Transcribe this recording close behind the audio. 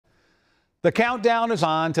The countdown is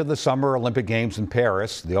on to the Summer Olympic Games in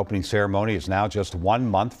Paris. The opening ceremony is now just 1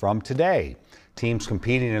 month from today. Teams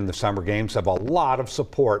competing in the Summer Games have a lot of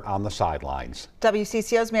support on the sidelines.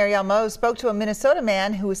 WCCO's Marielle Mose spoke to a Minnesota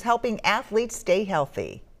man who is helping athletes stay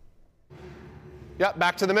healthy. Yep,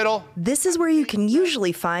 back to the middle. This is where you can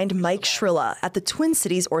usually find Mike Shrilla at the Twin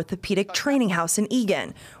Cities Orthopedic Training House in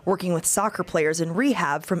Eagan, working with soccer players in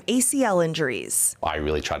rehab from ACL injuries. I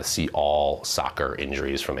really try to see all soccer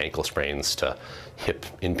injuries, from ankle sprains to hip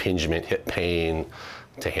impingement, hip pain,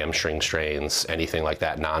 to hamstring strains, anything like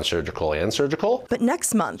that, non-surgical and surgical. But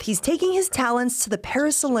next month, he's taking his talents to the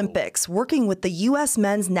Paris Olympics, working with the U.S.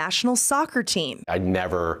 men's national soccer team. I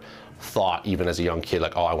never thought, even as a young kid,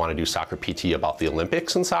 like, oh, I want to do soccer PT about the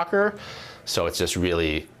Olympics in soccer. So it's just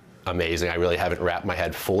really amazing. I really haven't wrapped my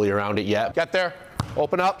head fully around it yet. Get there,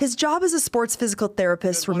 open up. His job as a sports physical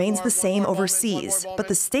therapist remains the same overseas, but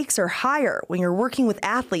the stakes are higher when you're working with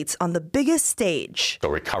athletes on the biggest stage. So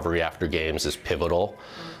recovery after games is pivotal,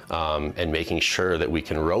 and making sure that we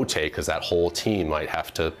can rotate, because that whole team might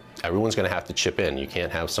have to, everyone's going to have to chip in. You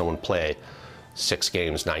can't have someone play 6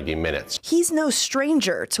 games, 90 minutes. He's no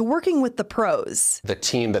stranger to working with the pros. The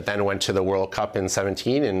team that then went to the World Cup in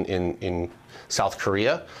 17 in South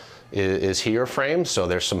Korea is here framed, so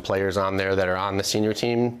there's some players on there that are on the senior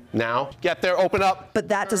team now. Get there, open up. But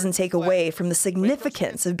that doesn't take away from the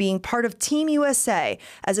significance of being part of Team USA,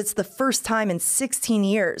 as it's the first time in 16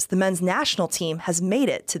 years the men's national team has made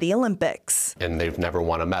it to the Olympics. And they've never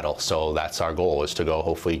won a medal, so that's our goal, is to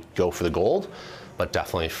hopefully go for the gold, but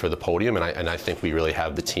definitely for the podium. And I think we really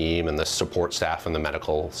have the team and the support staff and the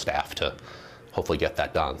medical staff to hopefully get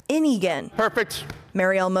that done. In Eagan. Perfect.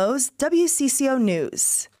 Marielle Mose, WCCO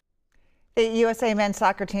News. The USA men's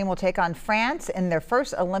soccer team will take on France in their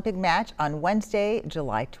first Olympic match on Wednesday,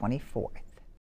 July 24th.